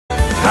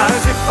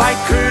As if I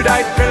could,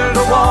 I'd build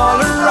a wall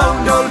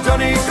around old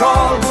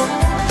Donegal.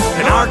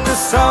 In north to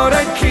south,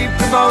 I'd keep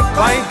them out,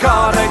 by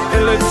God, I'd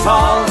build it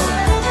tall.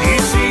 You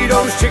see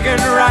those chicken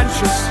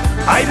ranches,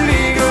 I'd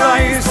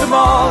legalize them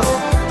all.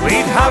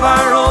 We'd have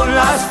our own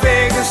Las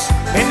Vegas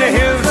in the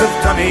hills of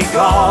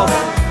Donegal.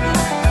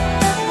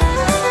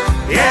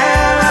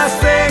 Yeah, Las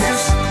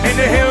Vegas in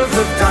the hills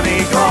of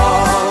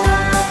Donegal.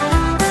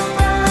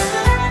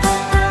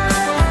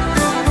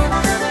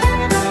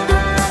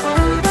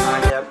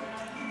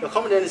 You're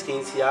coming to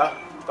Inniskeen here,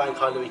 Bank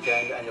Holiday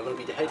weekend, and you're going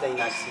to be the headline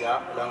next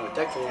year along with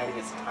Declan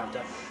and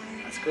Santa.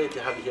 It's great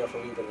to have you here for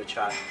a wee bit of a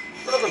chat.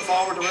 We're looking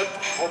forward to it.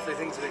 Hopefully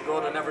things will be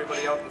good and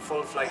everybody out in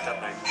full flight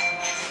that night.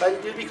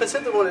 Well, you'll be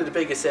considered one of the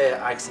biggest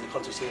acts in the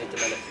country scene at the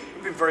minute.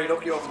 We've been very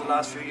lucky over the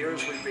last few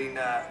years. We've been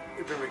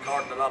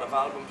recording a lot of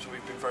albums.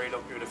 We've been very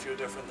lucky with a few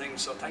different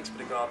things. So thanks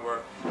be to God,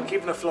 we're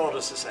keeping afloat,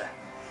 as to say.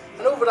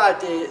 And over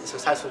that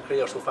successful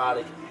career so far,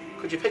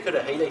 could you pick out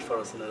a highlight for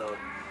us in it all?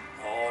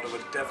 Oh, there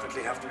would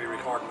definitely have to be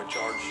recording with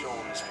George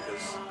Jones,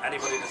 because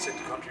anybody that's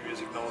into country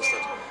music knows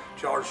that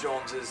George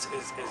Jones is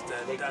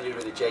the... You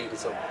really jaded,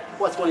 so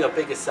what's one of your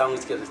biggest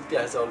songs to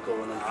get us all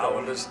going on?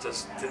 Well,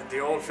 the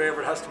old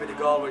favourite has to be the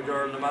Galway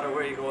Girl. No matter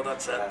where you go,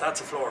 that's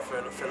a floor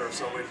filler,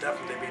 so we'll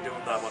definitely be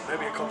doing that one,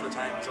 maybe a couple of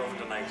times over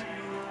the night.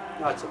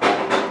 Not so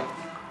bad.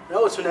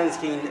 Now it's from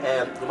Inniskeen,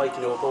 you might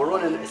know, but we're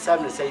running a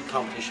 7-a-side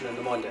competition on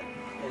the Monday,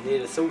 and they're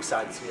the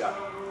so-sads we are.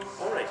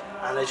 Alright.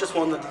 And I just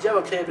wondered, did you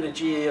ever play a bit of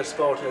GA or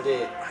sport your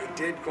day? I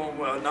did go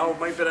well. Now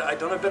I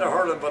done a bit of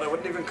hurling, but I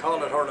wouldn't even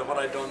call it hurling. What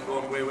I'd done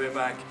going way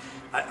back.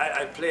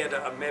 I played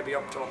maybe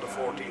up to under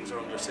 14s or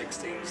under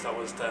 16s.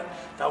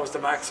 That was the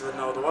max of it.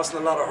 Now there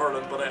wasn't a lot of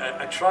hurling, but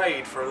I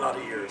tried for a lot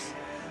of years.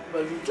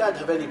 Well, we're glad to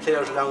have any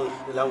players along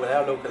with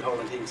our local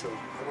hurling team. So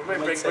we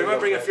might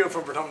bring a few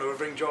from Britomna. We'll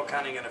bring Joe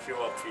Canning and a few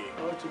up for you.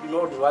 Oh, it would be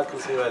more than welcome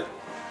as well.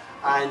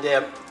 And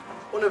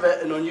one of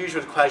an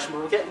unusual question,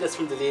 but we're getting this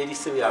from the ladies,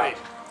 so we are. Right.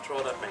 Throw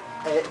it at me.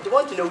 They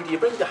want to know, do you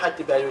bring the hat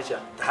to bed with you?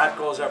 The hat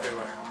goes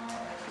everywhere.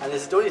 And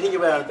is it the only thing you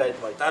wear in bed,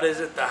 Mike? That is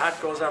it, the hat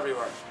goes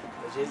everywhere.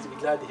 Well, Jesus, we'll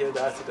be glad to hear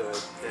that today.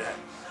 Yeah.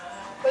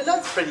 Well,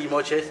 that's pretty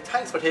much it.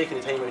 Thanks for taking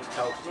the time out to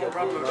talk to you. No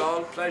problem at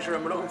all, pleasure,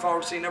 and we're looking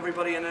forward to seeing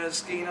everybody in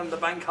Inniskeen on the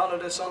bank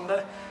holiday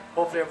Sunday.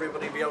 Hopefully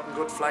everybody will be out in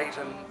good flight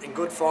and in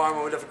good form,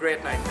 and we'll have a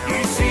great night there.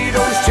 You see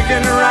those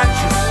chicken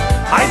ranches,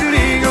 I'd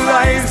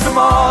legalize them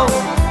all.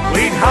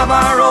 We'd have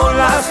our own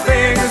Las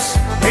Vegas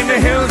in the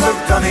hills of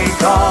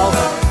Donegal.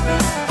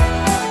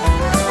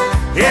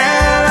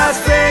 Yeah, Las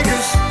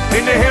Vegas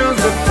in the hills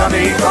of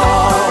Donegal.